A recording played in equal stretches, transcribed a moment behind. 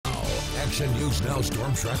Action News Now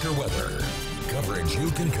Storm Tracker weather. Coverage you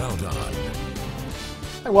can count on.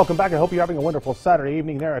 And welcome back. I hope you're having a wonderful Saturday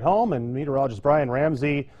evening there at home. And meteorologist Brian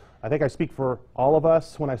Ramsey, I think I speak for all of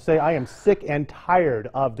us when I say I am sick and tired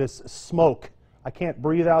of this smoke. I can't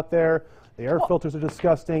breathe out there. The air filters are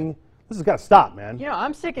disgusting. This has got to stop, man. You know,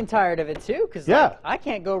 I'm sick and tired of it too, because I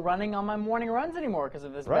can't go running on my morning runs anymore because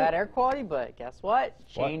of this bad air quality. But guess what?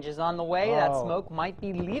 Change is on the way. That smoke might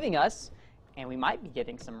be leaving us, and we might be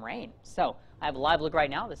getting some rain. So I have a live look right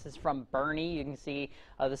now. This is from Bernie. You can see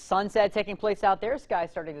the sunset taking place out there. Sky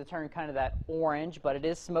starting to turn kind of that orange, but it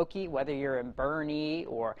is smoky whether you're in Bernie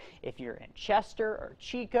or if you're in Chester or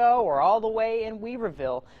Chico or all the way in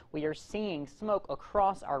Weaverville. We are seeing smoke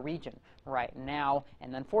across our region right now,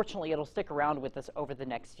 and unfortunately it'll stick around with us over the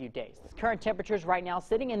next few days. The current temperatures right now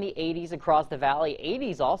sitting in the 80s across the valley,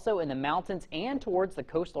 80s also in the mountains and towards the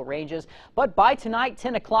coastal ranges. But by tonight,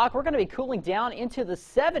 10 o'clock, we're going to be cooling down into the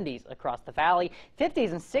 70s across the valley,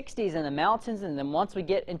 50s and 60s in the mountains, and then once we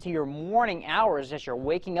get into your morning hours, as you're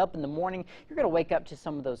waking up in the morning, you're going to wake up to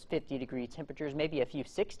some of those 50-degree temperatures, maybe a few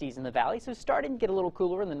 60s in the valley. So starting to get a little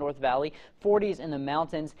cooler in the North Valley, 40s in the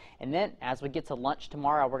mountains, and then as we get to lunch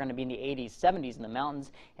tomorrow, we're going to be in the 80s, 70s in the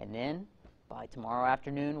mountains, and then by tomorrow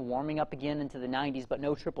afternoon, warming up again into the 90s, but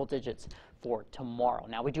no triple digits for tomorrow.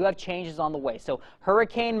 Now, we do have changes on the way. So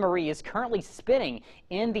Hurricane Marie is currently spinning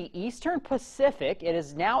in the eastern Pacific. It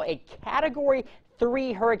is now a Category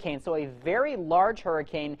 3 hurricane, so a very large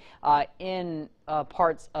hurricane in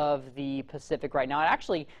parts of the Pacific right now.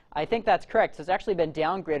 Actually, I think that's correct. So it's actually been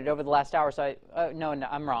downgraded over the last hour. So no,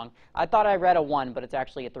 I'm wrong. I thought I read a 1, but it's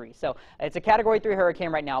actually a 3. So it's a Category 3 hurricane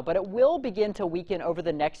right now, but it will begin to weaken over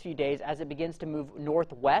the next few days as it begins to move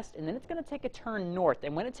northwest, and then it's going to take a turn north.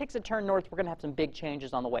 And when it takes a turn north, we're going to have some big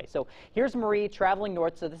changes on the way. So here's Marie traveling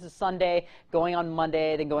north. So this is Sunday, going on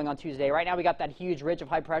Monday, then going on Tuesday. Right now, we got that huge ridge of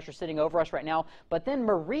high pressure sitting over us right now. But then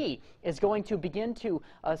Marie is going to begin to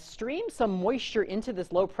stream some moisture into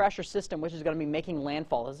this low pressure system, which is going to be making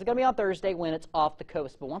landfall. This is going to be on Thursday when it's off the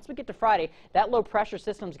coast. But once we get to Friday, that low pressure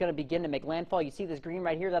system is going to begin to make landfall. You see this green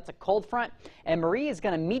right here, that's a cold front. And Marie is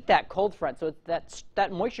going to meet that cold front. So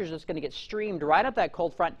that moisture is just going to get streamed right up that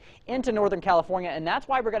cold front into Northern California. And that's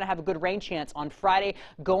why we're going to have a good rain chance on Friday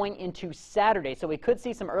going into Saturday. So we could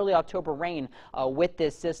see some early October rain with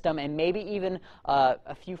this system, and maybe even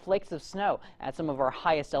a few flakes of snow at some of our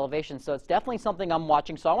highest elevations. So it's definitely something I'm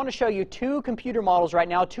watching. So I want to show you two computer models right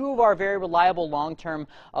now, two of our very reliable long-term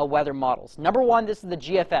weather models. Number one, this is the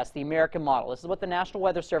GFS, the American model. This is what the National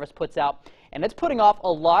Weather Service puts out, and it's putting off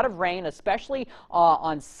a lot of rain, especially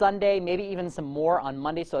on Sunday, maybe even some more on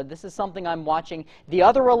Monday. So this is something I'm watching. The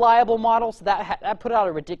other reliable models, that put out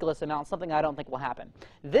a ridiculous amount, something I don't think will happen.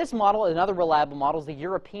 This model, another reliable model, is the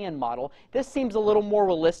European model. This seems a little more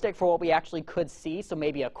realistic for what we actually could see, so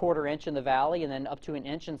maybe a quarter-inch in the valley and then up to an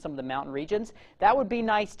inch in some of the mountain regions. That would be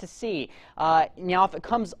nice to see. Now, if it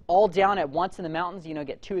comes all down at once in the mountains, you know,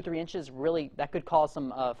 get 2 or 3 inches, really, that could cause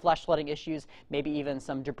some flash flooding issues, maybe even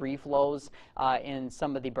some debris flows in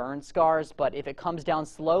some of the burn scars. But if it comes down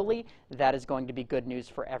slowly, that is going to be good news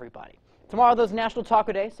for everybody. Tomorrow, though, is National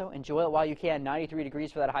Taco Day, so enjoy it while you can. 93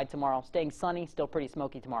 degrees for that high tomorrow. Staying sunny, still pretty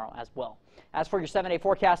smoky tomorrow as well. As for your 7-day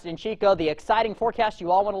forecast in Chico, the exciting forecast you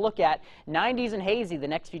all want to look at, 90s and hazy the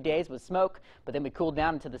next few days with smoke, but then we cool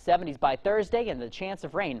down into the 70s by Thursday and the chance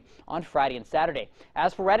of rain on Friday and Saturday.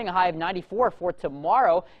 As for Redding, a high of 94 for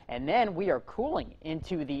tomorrow, and then we are cooling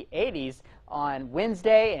into the 80s on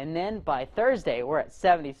Wednesday, and then by Thursday we're at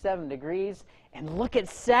 77 degrees. And look at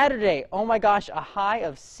Saturday. Oh my gosh, a high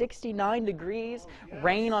of 69 degrees,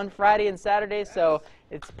 rain on Friday and Saturday. So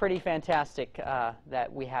it's pretty fantastic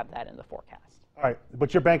that we have that in the forecast. All right,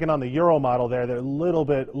 but you're banking on the Euro model there. They're a little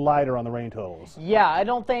bit lighter on the rain totals. Yeah, I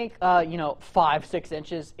don't think, 5-6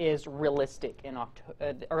 inches is realistic in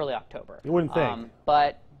early October. You wouldn't think.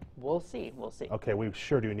 But we'll see. We'll see. Okay, we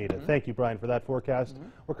sure do need it. Thank you, Brian, for that forecast.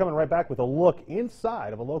 We're coming right back with a look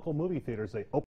inside of a local movie theater as they open.